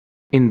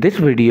In this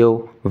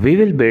video, we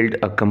will build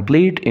a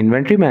complete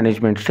inventory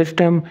management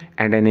system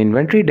and an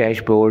inventory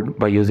dashboard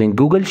by using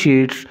Google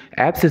Sheets,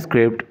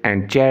 AppScript,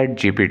 and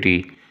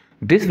ChatGPT.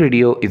 This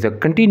video is a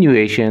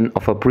continuation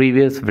of a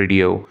previous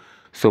video,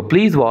 so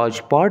please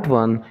watch part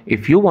 1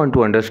 if you want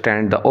to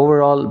understand the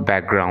overall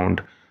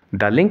background.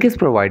 The link is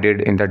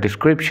provided in the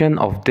description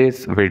of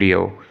this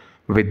video.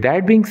 With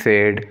that being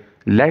said,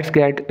 let's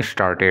get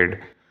started.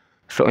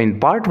 So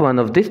in part 1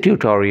 of this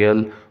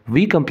tutorial,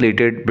 we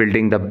completed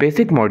building the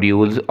basic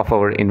modules of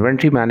our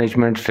inventory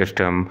management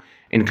system,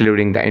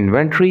 including the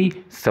inventory,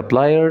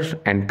 suppliers,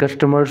 and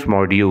customers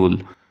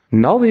module.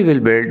 Now we will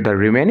build the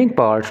remaining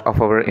parts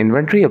of our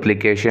inventory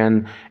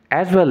application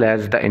as well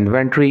as the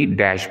inventory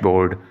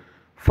dashboard.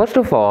 First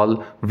of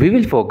all, we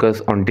will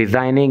focus on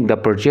designing the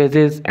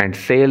purchases and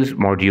sales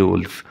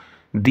modules.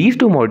 These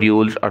two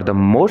modules are the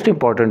most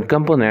important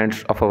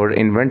components of our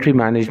inventory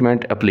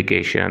management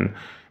application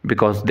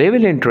because they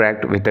will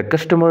interact with the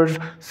customers,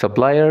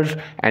 suppliers,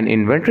 and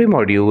inventory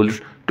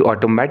modules to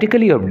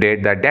automatically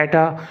update the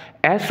data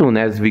as soon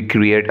as we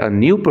create a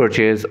new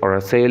purchase or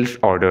a sales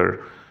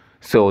order.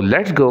 So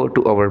let's go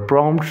to our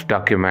prompts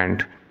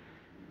document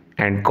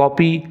and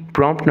copy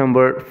prompt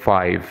number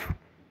 5.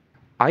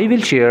 I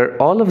will share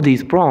all of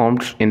these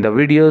prompts in the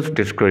video's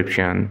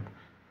description.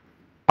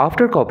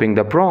 After copying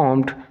the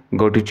prompt,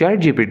 go to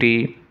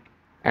ChatGPT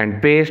and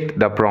paste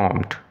the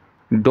prompt.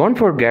 Don't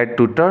forget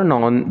to turn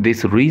on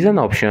this reason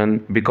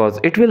option because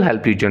it will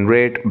help you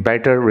generate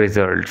better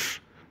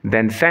results.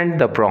 Then send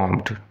the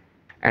prompt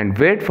and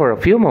wait for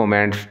a few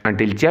moments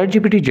until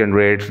ChatGPT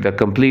generates the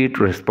complete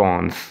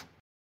response.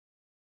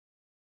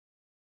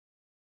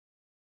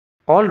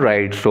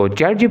 Alright, so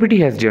ChatGPT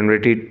has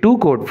generated two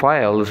code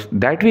files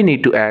that we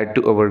need to add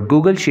to our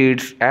Google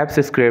Sheets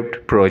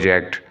AppScript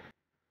project.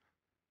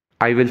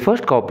 I will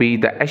first copy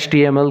the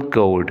HTML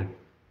code.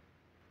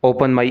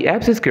 Open my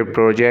AppScript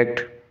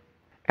project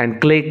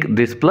and click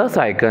this plus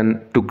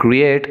icon to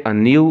create a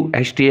new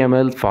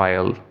HTML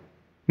file.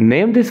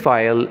 Name this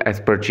file as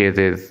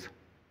purchases.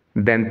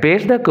 Then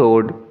paste the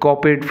code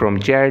copied from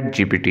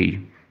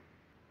ChatGPT.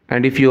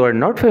 And if you are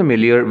not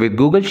familiar with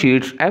Google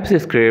Sheets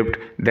AppScript,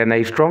 then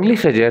I strongly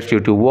suggest you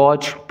to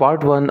watch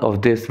part 1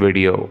 of this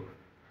video.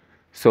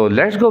 So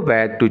let's go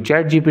back to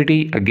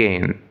ChatGPT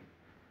again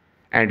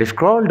and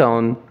scroll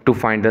down to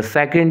find the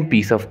second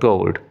piece of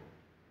code.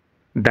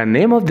 The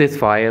name of this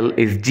file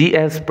is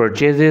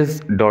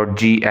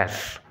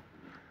gspurchases.js.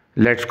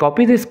 Let's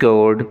copy this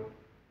code,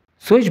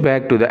 switch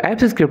back to the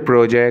AppScript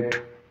project,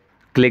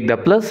 click the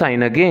plus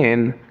sign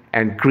again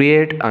and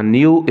create a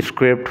new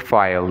script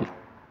file.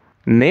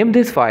 Name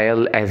this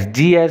file as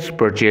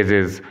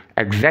gspurchases,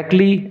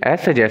 exactly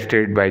as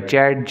suggested by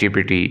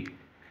ChatGPT,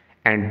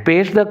 and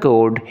paste the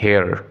code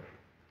here.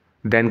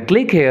 Then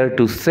click here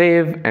to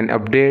save and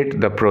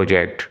update the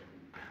project.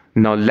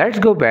 Now let's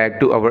go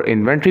back to our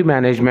inventory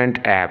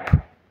management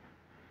app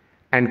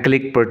and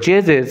click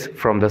purchases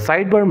from the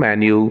sidebar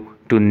menu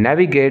to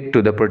navigate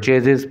to the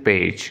purchases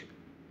page.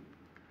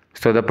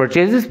 So the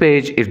purchases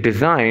page is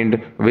designed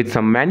with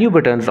some menu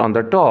buttons on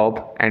the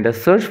top and a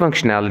search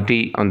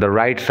functionality on the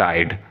right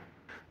side.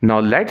 Now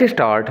let's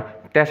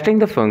start testing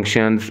the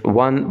functions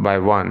one by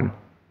one.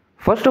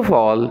 First of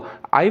all,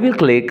 I will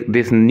click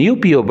this new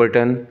PO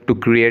button to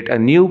create a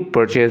new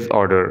purchase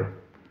order,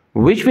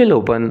 which will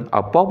open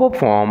a pop-up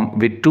form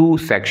with two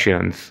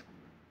sections.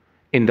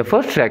 In the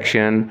first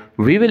section,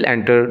 we will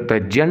enter the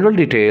general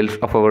details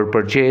of our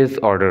purchase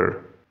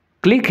order.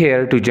 Click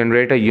here to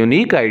generate a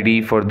unique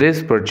ID for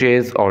this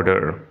purchase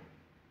order.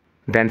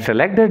 Then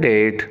select the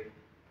date.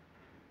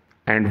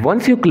 And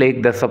once you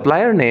click the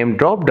supplier name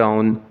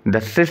drop-down,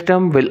 the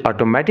system will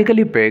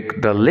automatically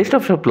pick the list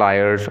of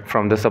suppliers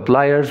from the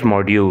suppliers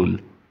module.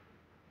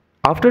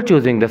 After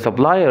choosing the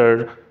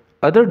supplier,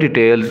 other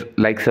details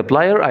like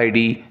supplier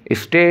ID,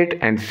 state,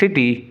 and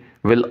city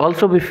will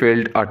also be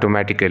filled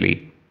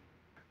automatically.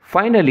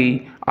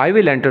 Finally, I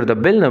will enter the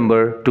bill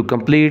number to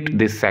complete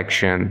this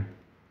section.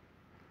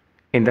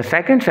 In the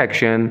second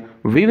section,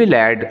 we will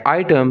add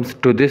items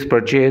to this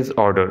purchase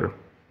order.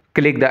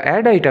 Click the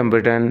Add Item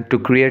button to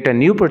create a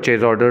new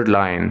purchase order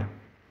line.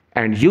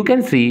 And you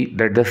can see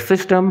that the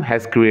system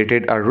has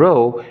created a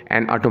row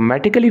and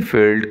automatically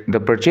filled the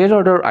purchase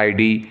order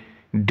ID,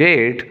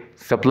 date,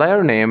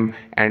 supplier name,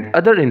 and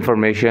other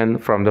information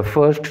from the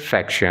first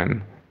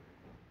section.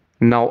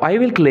 Now I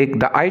will click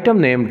the item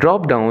name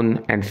drop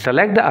down and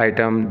select the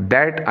item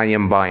that I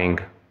am buying.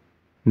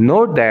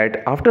 Note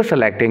that after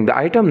selecting the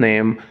item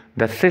name,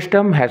 the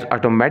system has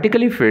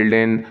automatically filled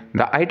in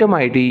the item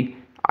ID,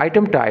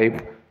 item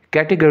type,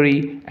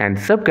 category, and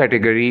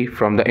subcategory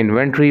from the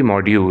inventory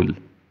module.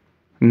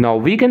 Now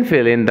we can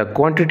fill in the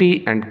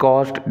quantity and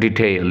cost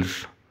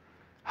details.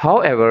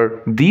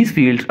 However, these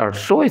fields are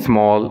so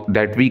small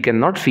that we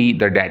cannot see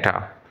the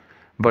data.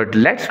 But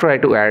let's try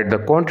to add the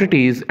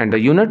quantities and the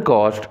unit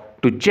cost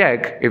to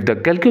check if the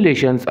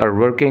calculations are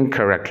working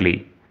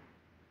correctly.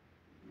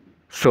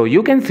 So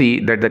you can see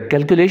that the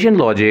calculation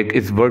logic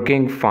is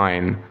working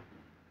fine.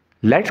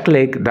 Let's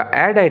click the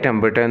Add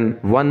Item button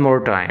one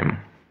more time.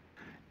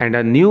 and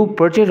a new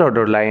purchase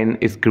order line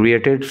is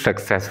created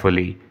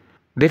successfully.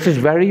 This is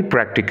very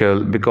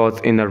practical because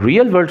in a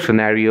real world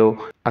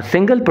scenario, a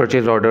single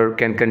purchase order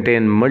can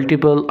contain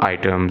multiple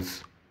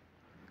items.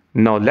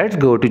 Now let's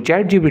go to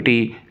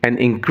ChatGPT and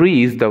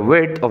increase the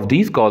width of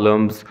these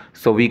columns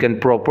so we can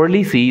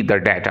properly see the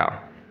data.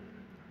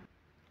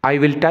 I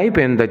will type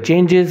in the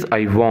changes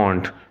I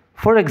want.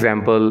 For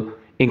example,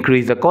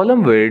 increase the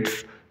column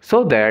widths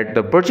so that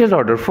the purchase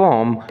order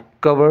form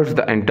covers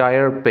the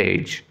entire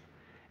page.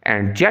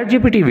 And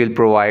ChatGPT will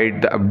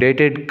provide the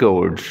updated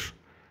codes.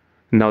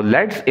 Now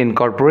let's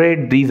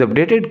incorporate these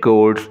updated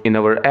codes in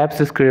our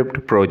apps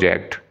script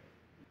project.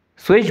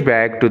 Switch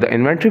back to the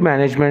inventory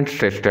management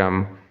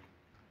system,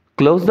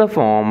 close the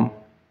form,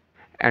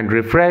 and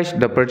refresh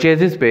the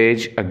purchases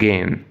page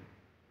again.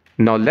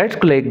 Now let's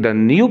click the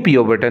new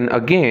PO button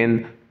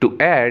again to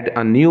add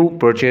a new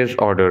purchase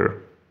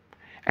order.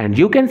 And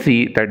you can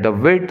see that the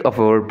width of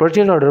our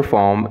purchase order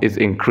form is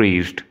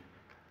increased.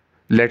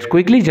 Let's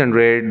quickly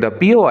generate the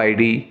PO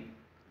ID,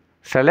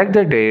 select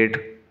the date,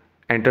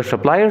 enter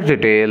supplier's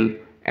detail,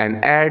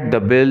 and add the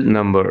bill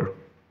number.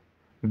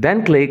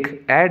 Then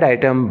click Add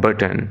Item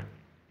button.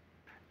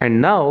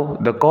 And now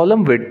the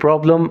column width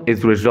problem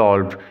is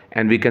resolved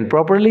and we can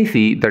properly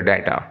see the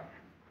data.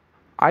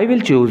 I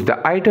will choose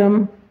the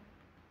item,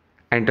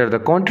 enter the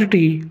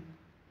quantity,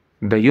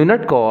 the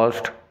unit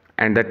cost,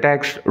 and the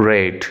tax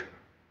rate.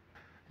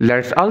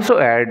 Let's also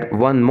add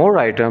one more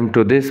item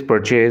to this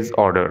purchase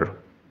order.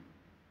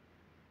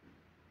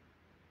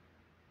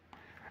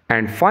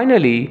 And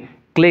finally,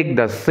 click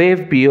the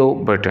Save PO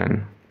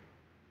button.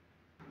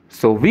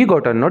 So we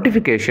got a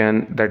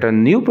notification that a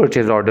new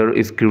purchase order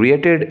is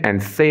created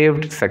and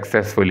saved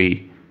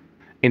successfully.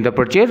 In the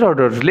purchase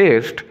orders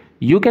list,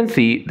 you can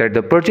see that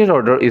the purchase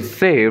order is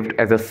saved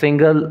as a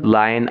single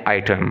line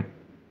item,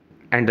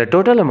 and the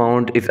total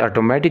amount is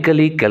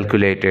automatically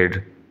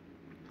calculated.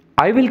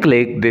 I will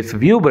click this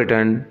View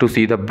button to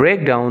see the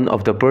breakdown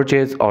of the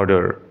purchase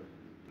order.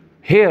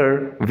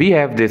 Here we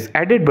have this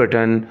Edit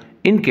button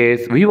in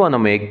case we want to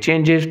make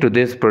changes to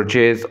this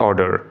purchase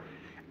order.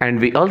 And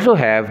we also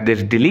have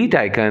this Delete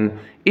icon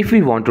if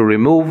we want to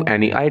remove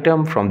any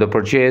item from the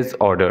purchase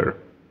order.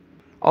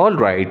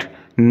 Alright,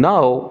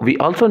 now we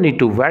also need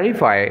to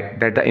verify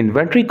that the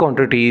inventory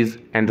quantities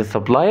and the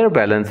supplier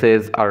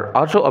balances are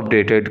also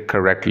updated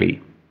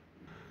correctly.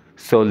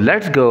 So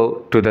let's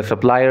go to the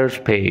suppliers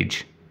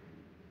page.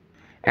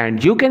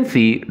 And you can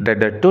see that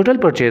the total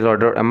purchase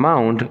order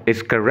amount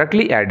is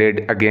correctly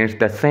added against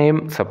the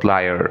same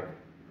supplier.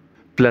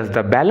 Plus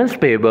the balance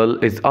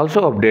payable is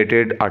also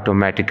updated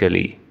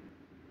automatically.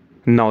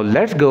 Now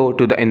let's go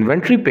to the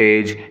inventory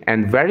page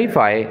and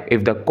verify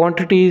if the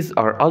quantities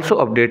are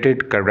also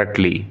updated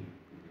correctly.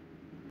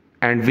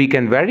 And we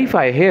can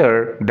verify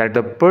here that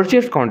the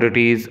purchase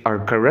quantities are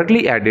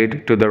correctly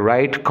added to the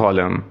right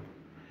column.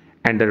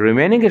 And the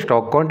remaining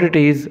stock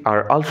quantities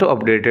are also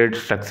updated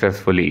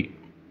successfully.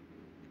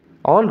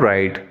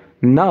 Alright,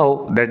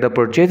 now that the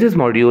purchases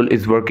module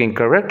is working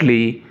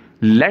correctly,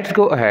 let's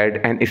go ahead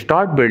and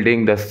start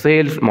building the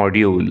sales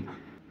module.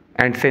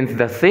 And since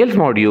the sales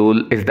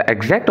module is the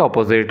exact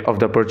opposite of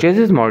the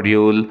purchases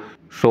module,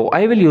 so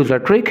I will use a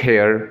trick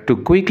here to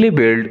quickly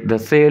build the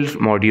sales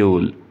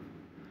module.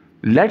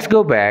 Let's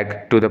go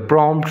back to the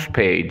prompts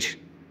page.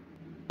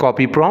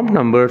 Copy prompt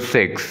number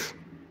 6.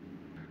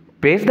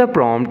 Paste the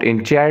prompt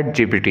in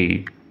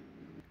ChatGPT.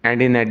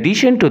 And in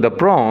addition to the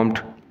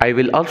prompt, I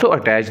will also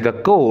attach the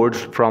codes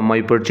from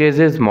my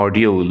purchases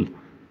module.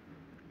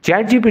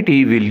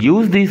 ChatGPT will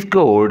use these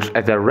codes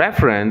as a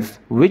reference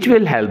which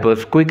will help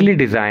us quickly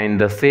design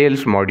the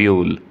sales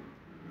module.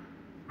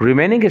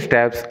 Remaining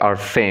steps are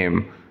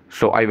same,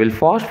 so I will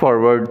fast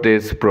forward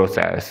this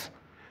process.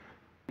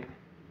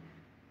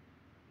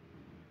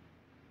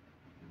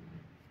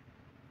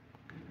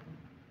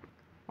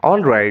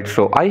 Alright,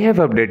 so I have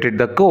updated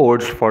the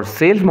codes for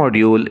sales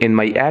module in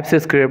my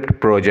apps script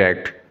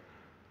project.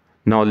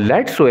 Now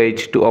let's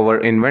switch to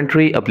our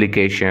inventory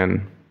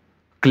application.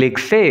 Click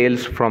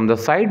Sales from the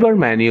sidebar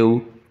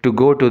menu to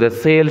go to the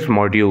Sales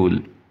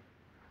module.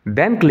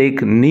 Then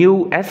click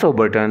New SO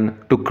button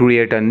to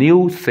create a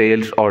new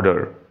sales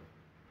order.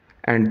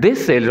 And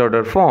this sales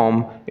order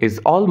form is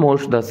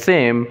almost the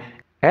same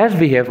as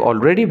we have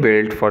already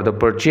built for the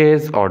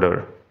purchase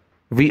order.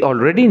 We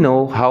already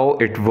know how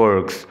it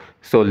works,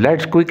 so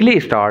let's quickly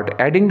start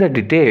adding the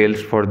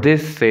details for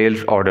this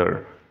sales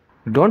order.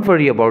 Don't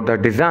worry about the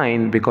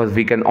design because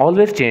we can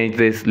always change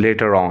this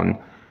later on.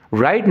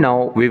 Right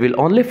now, we will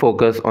only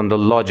focus on the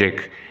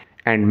logic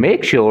and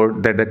make sure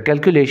that the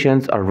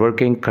calculations are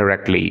working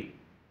correctly.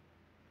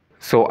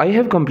 So I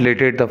have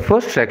completed the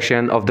first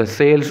section of the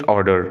sales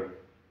order.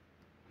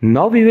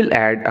 Now we will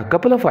add a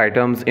couple of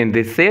items in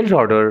this sales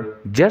order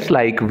just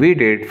like we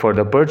did for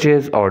the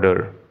purchase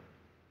order.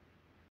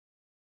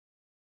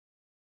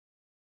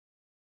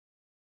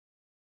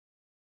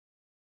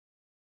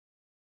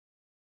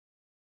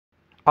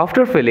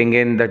 After filling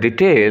in the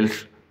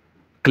details,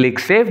 click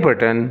Save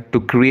button to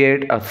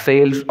create a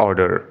sales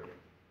order.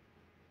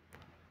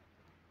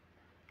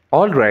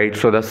 Alright,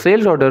 so the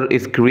sales order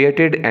is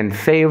created and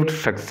saved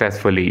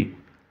successfully.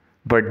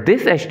 But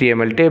this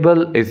HTML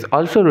table is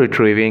also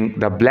retrieving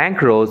the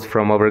blank rows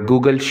from our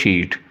Google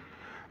Sheet.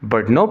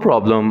 But no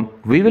problem,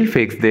 we will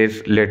fix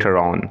this later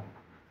on.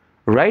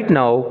 Right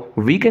now,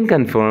 we can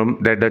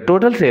confirm that the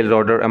total sales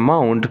order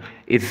amount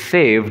is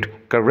saved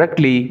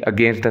correctly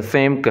against the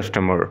same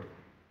customer.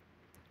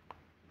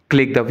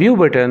 Click the View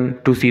button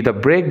to see the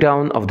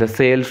breakdown of the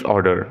sales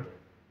order.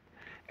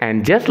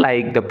 And just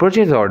like the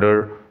purchase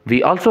order,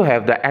 we also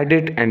have the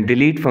edit and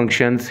delete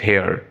functions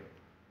here.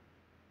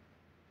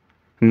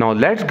 Now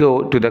let's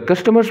go to the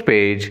customers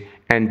page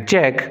and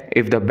check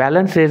if the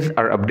balances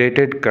are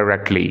updated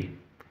correctly.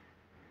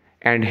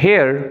 And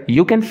here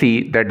you can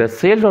see that the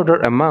sales order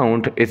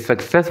amount is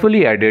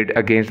successfully added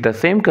against the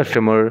same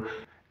customer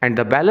and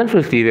the balance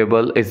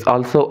receivable is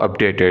also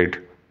updated.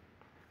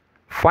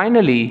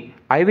 Finally,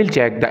 I will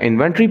check the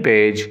inventory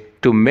page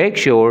to make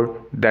sure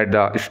that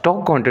the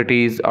stock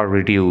quantities are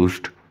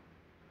reduced.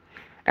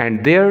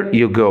 And there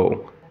you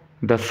go.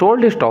 The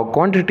sold stock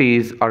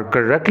quantities are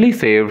correctly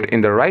saved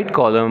in the right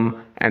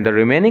column and the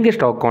remaining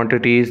stock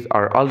quantities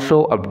are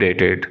also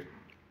updated.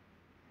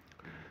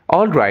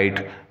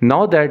 Alright,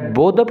 now that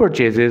both the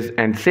purchases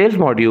and sales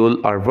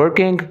module are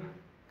working,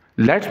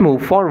 let's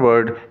move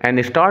forward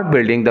and start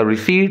building the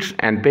receipts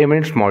and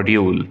payments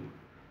module.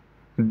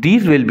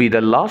 These will be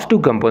the last two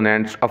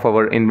components of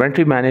our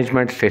inventory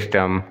management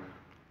system,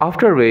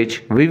 after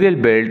which we will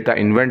build the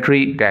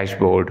inventory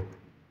dashboard.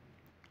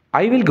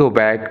 I will go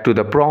back to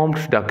the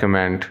prompts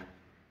document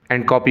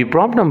and copy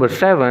prompt number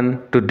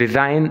 7 to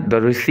design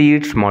the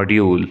receipts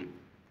module.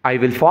 I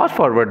will fast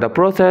forward the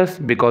process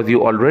because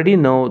you already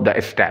know the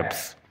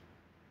steps.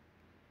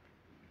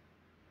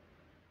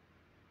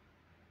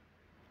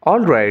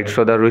 Alright,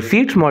 so the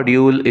receipts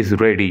module is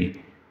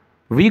ready.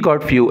 We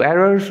got few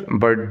errors,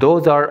 but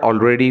those are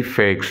already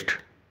fixed.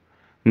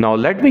 Now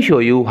let me show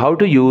you how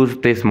to use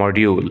this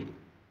module.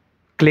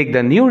 Click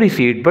the New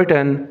Receipt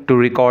button to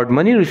record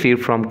money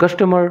received from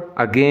customer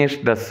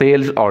against the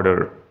sales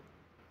order.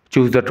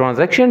 Choose the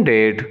transaction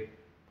date,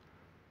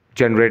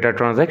 generate a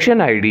transaction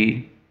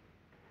ID,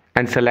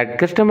 and select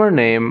customer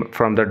name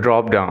from the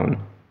drop-down.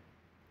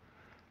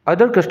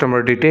 Other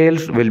customer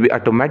details will be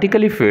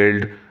automatically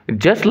filled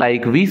just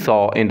like we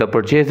saw in the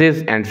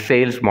purchases and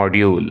sales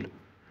module.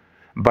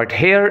 But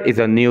here is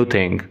a new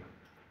thing.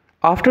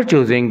 After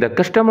choosing the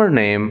customer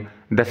name,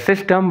 the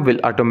system will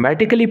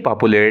automatically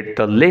populate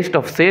the list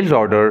of sales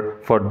order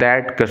for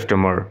that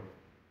customer.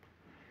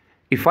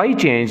 If I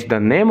change the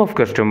name of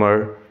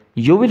customer,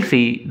 you will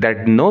see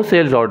that no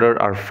sales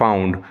order are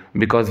found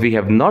because we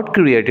have not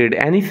created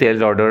any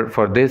sales order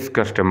for this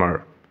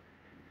customer.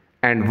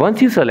 And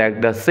once you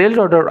select the sales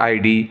order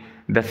ID,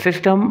 the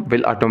system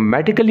will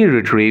automatically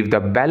retrieve the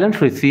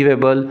balance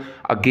receivable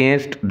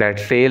against that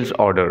sales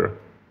order.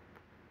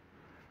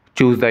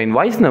 Choose the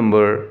invoice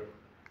number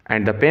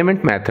and the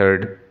payment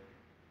method.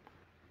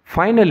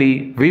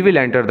 Finally, we will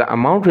enter the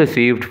amount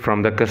received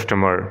from the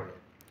customer.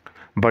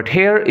 But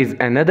here is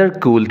another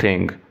cool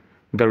thing.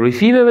 The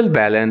receivable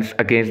balance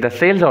against the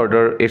sales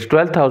order is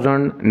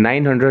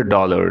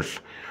 $12,900.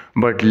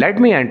 But let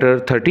me enter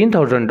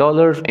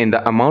 $13,000 in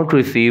the amount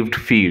received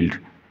field.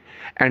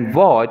 And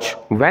watch,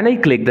 when I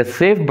click the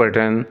Save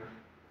button,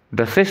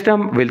 the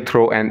system will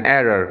throw an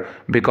error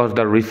because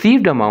the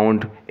received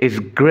amount is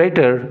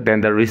greater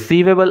than the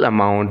receivable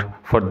amount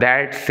for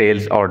that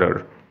sales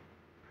order.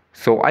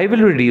 So I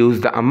will reduce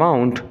the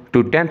amount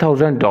to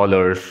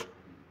 $10,000.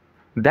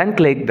 Then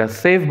click the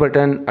Save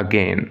button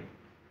again.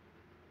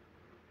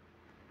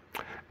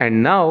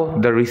 And now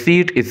the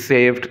receipt is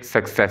saved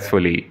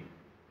successfully.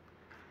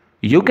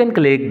 You can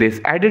click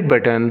this Edit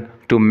button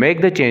to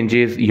make the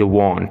changes you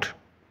want.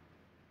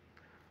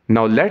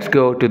 Now let's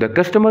go to the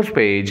customers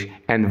page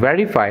and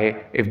verify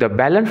if the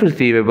balance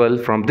receivable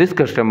from this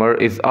customer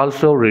is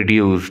also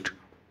reduced.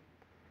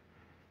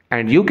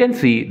 And you can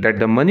see that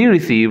the money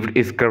received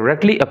is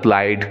correctly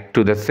applied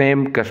to the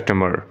same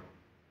customer.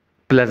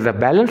 Plus the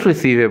balance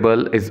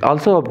receivable is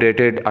also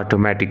updated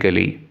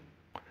automatically.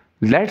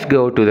 Let's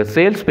go to the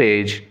sales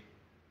page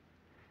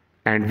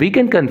and we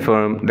can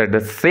confirm that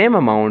the same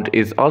amount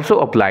is also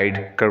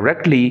applied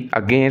correctly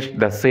against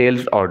the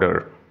sales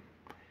order.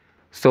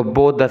 So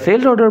both the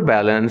sales order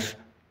balance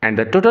and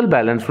the total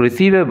balance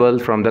receivable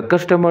from the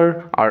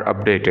customer are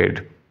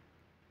updated.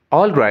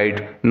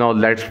 Alright, now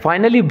let's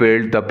finally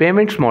build the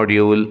payments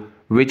module,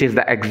 which is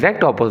the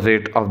exact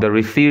opposite of the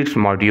receipts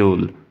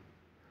module.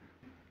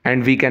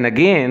 And we can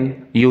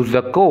again use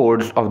the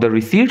codes of the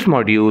receipts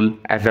module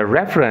as a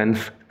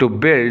reference to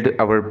build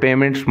our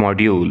payments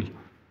module.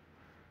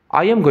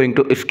 I am going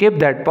to skip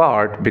that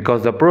part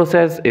because the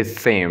process is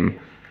same.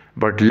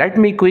 But let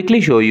me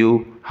quickly show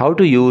you how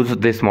to use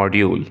this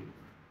module.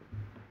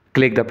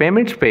 Click the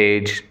payments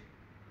page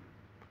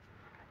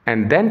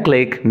and then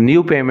click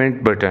New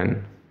Payment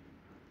button.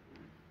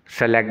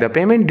 Select the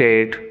payment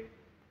date,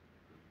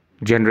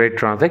 generate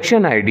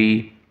transaction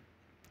ID,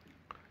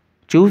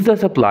 choose the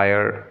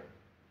supplier,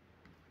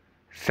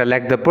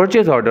 select the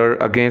purchase order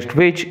against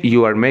which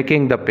you are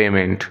making the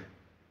payment,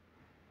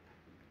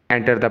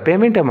 enter the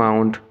payment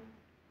amount,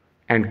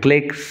 and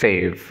click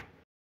Save.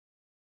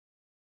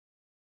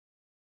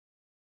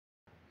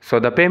 So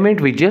the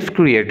payment we just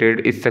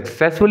created is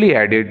successfully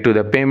added to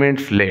the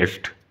payments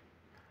list.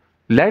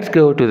 Let's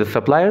go to the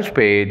suppliers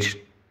page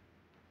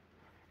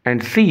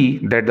and see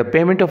that the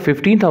payment of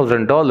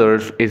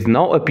 $15,000 is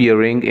now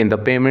appearing in the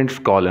payments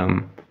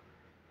column.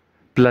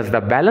 Plus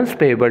the balance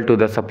payable to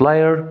the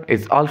supplier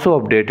is also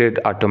updated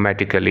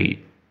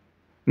automatically.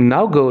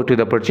 Now go to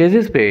the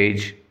purchases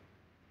page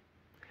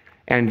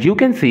and you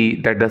can see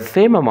that the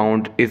same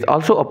amount is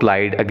also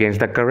applied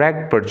against the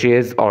correct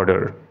purchase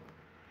order.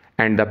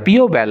 And the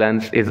PO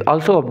balance is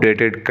also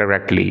updated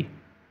correctly.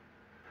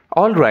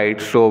 Alright,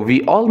 so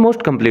we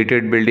almost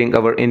completed building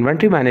our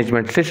inventory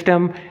management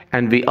system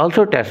and we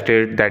also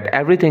tested that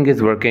everything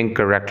is working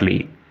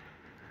correctly.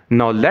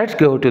 Now let's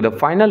go to the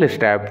final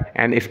step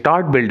and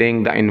start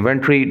building the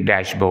inventory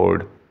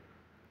dashboard.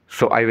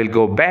 So I will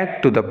go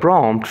back to the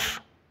prompts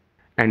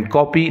and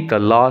copy the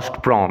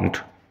last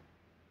prompt.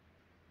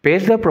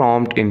 Paste the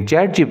prompt in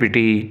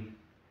ChatGPT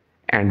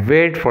and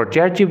wait for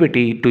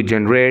ChatGPT to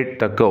generate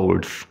the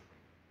codes.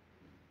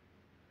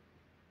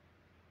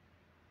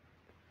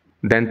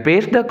 Then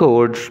paste the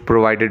codes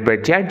provided by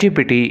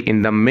ChatGPT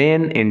in the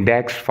main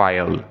index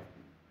file.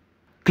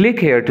 Click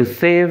here to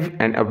save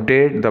and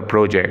update the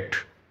project.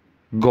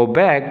 Go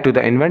back to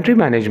the inventory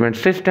management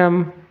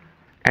system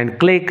and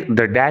click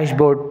the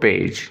dashboard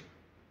page.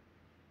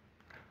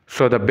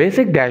 So the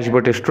basic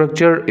dashboard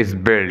structure is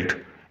built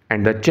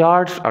and the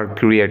charts are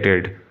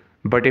created.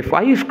 But if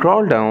I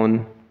scroll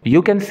down,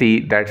 you can see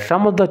that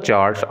some of the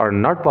charts are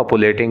not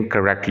populating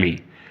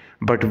correctly.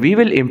 But we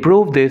will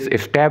improve this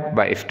step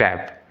by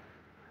step.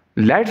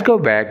 Let's go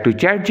back to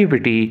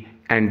ChatGPT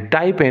and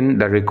type in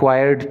the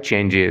required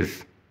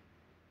changes.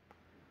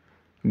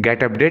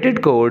 Get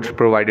updated codes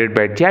provided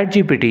by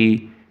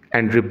ChatGPT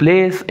and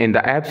replace in the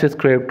apps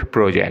script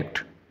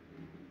project.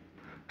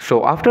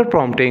 So after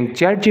prompting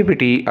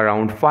ChatGPT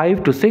around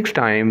 5 to 6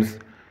 times,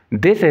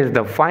 this is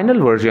the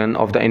final version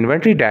of the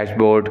inventory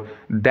dashboard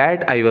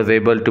that I was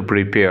able to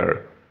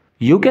prepare.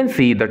 You can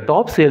see the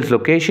top sales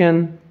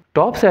location,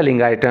 top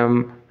selling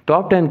item,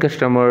 top 10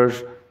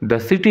 customers, the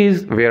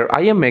cities where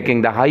I am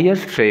making the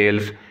highest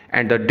sales,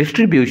 and the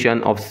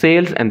distribution of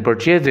sales and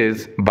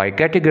purchases by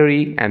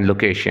category and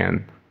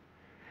location.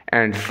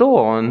 And so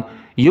on,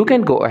 you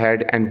can go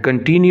ahead and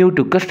continue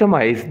to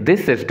customize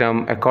this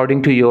system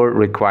according to your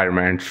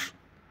requirements.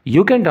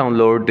 You can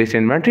download this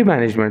inventory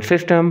management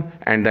system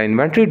and the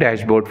inventory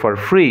dashboard for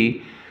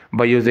free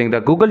by using the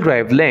Google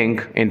Drive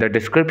link in the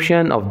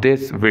description of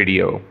this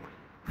video.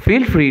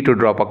 Feel free to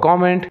drop a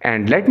comment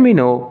and let me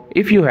know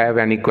if you have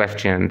any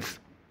questions.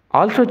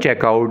 Also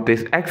check out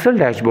this Excel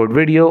dashboard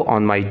video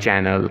on my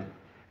channel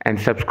and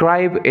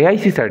subscribe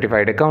AIC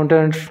Certified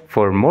Accountants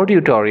for more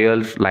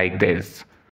tutorials like this.